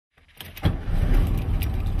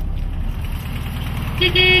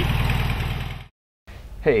Hey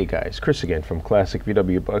guys, Chris again from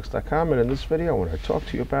ClassicVWBugs.com, and in this video I want to talk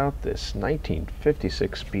to you about this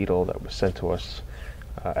 1956 Beetle that was sent to us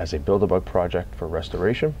as a Build-A-Bug project for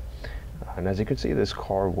restoration. And as you can see, this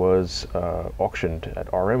car was auctioned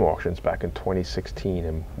at RM Auctions back in 2016,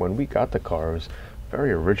 and when we got the car it was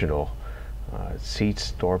very original.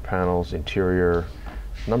 Seats, door panels, interior,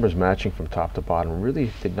 numbers matching from top to bottom.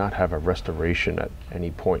 Really did not have a restoration at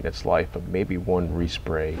any point in its life, but maybe one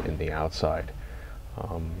respray in the outside.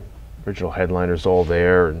 Original headliners all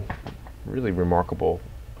there and really remarkable,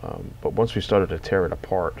 but once we started to tear it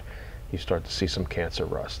apart you start to see some cancer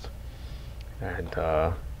rust, and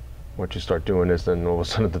what you start doing is then all of a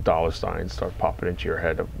sudden the dollar signs start popping into your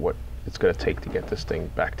head of what it's going to take to get this thing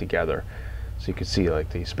back together. So you can see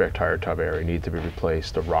like the spare tire tub area need to be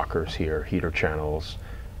replaced, the rockers here, heater channels,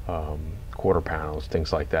 quarter panels,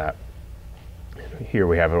 things like that. Here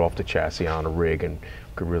we have it off the chassis on a rig, and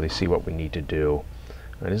we can really see what we need to do.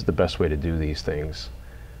 And this is the best way to do these things.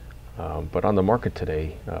 But on the market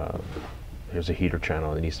today, here's a heater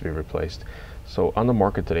channel that needs to be replaced. So on the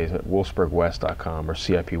market today at wolfsburgwest.com or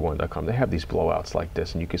CIP1.com, they have these blowouts like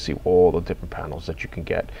this, and you can see all the different panels that you can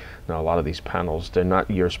get. Now a lot of these panels, they're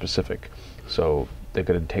not year specific, so they're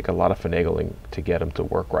going to take a lot of finagling to get them to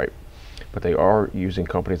work right. But they are using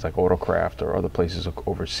companies like Autocraft or other places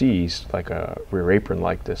overseas, like a rear apron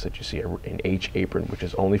like this that you see, an H apron, which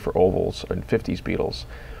is only for ovals and 50s Beetles.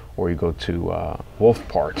 Or you go to Wolf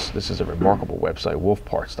Parts. This is a remarkable website,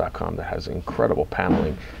 wolfparts.com, that has incredible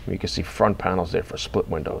paneling. You can see front panels there for split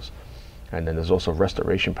windows. And then there's also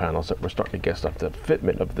restoration panels that we're starting to get stuff. The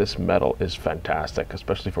fitment of this metal is fantastic,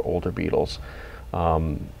 especially for older Beetles.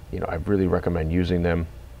 You know, I really recommend using them.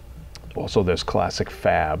 Also, there's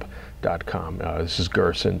classicfab.com. This is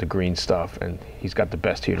Gerson, the green stuff, and he's got the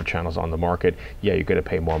best heater channels on the market. Yeah, you're going to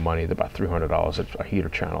pay more money. They're about $300 a heater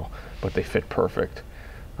channel, but they fit perfect.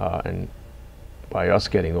 And by us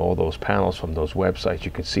getting all those panels from those websites,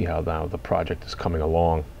 you can see how now the project is coming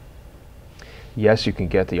along. Yes, you can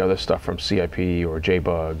get the other stuff from CIP or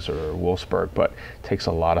JBugs or Wolfsburg, but it takes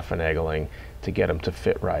a lot of finagling to get them to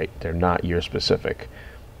fit right. They're not year specific.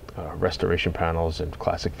 Restoration panels and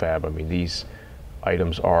Classic Fab, I mean, these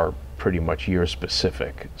items are pretty much year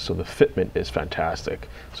specific, so the fitment is fantastic.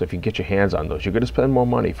 So if you get your hands on those, you're going to spend more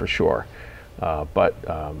money for sure, but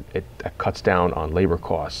it cuts down on labor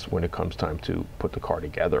costs when it comes time to put the car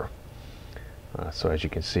together. So as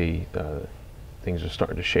you can see, things are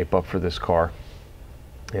starting to shape up for this car,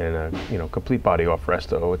 and you know, complete body off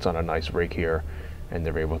resto. It's on a nice rig here, and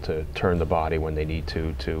they're able to turn the body when they need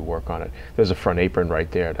to work on it. There's a front apron right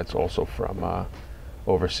there that's also from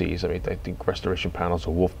overseas. I mean, I think Restoration Panels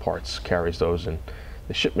or Wolf Parts carries those, and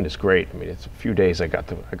the shipment is great. I mean, it's a few days I got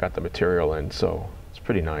the material in, so it's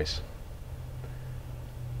pretty nice.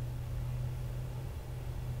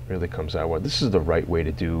 Really comes out well. This is the right way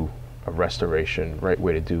to do a restoration, right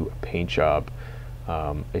way to do a paint job.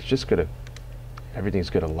 It's just everything's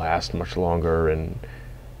gonna last much longer, and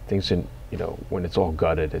things in, you know, when it's all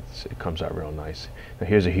gutted, it comes out real nice. Now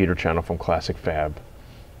here's a heater channel from Classic Fab.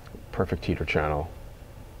 Perfect heater channel.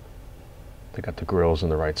 They got the grills in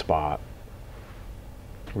the right spot.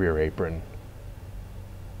 Rear apron.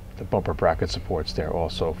 The bumper bracket supports there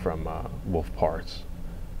also from Wolf Parts.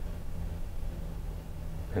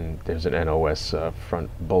 And there's an NOS front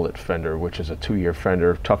bullet fender, which is a 2-year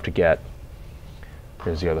fender, tough to get.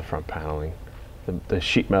 Here's the other front paneling. The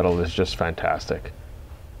sheet metal is just fantastic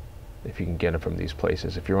if you can get it from these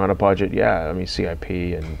places. If you're on a budget, yeah, I mean, CIP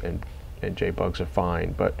and JBugs are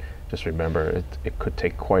fine, but just remember it could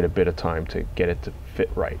take quite a bit of time to get it to fit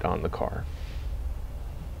right on the car.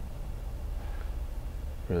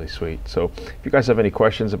 Really sweet. So if you guys have any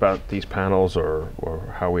questions about these panels or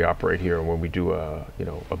how we operate here, and when we do a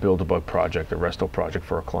Build-A-Bug project, a resto project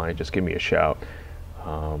for a client, just give me a shout.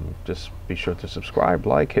 Just be sure to subscribe,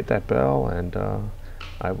 like, hit that bell, and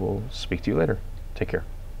I will speak to you later. Take care.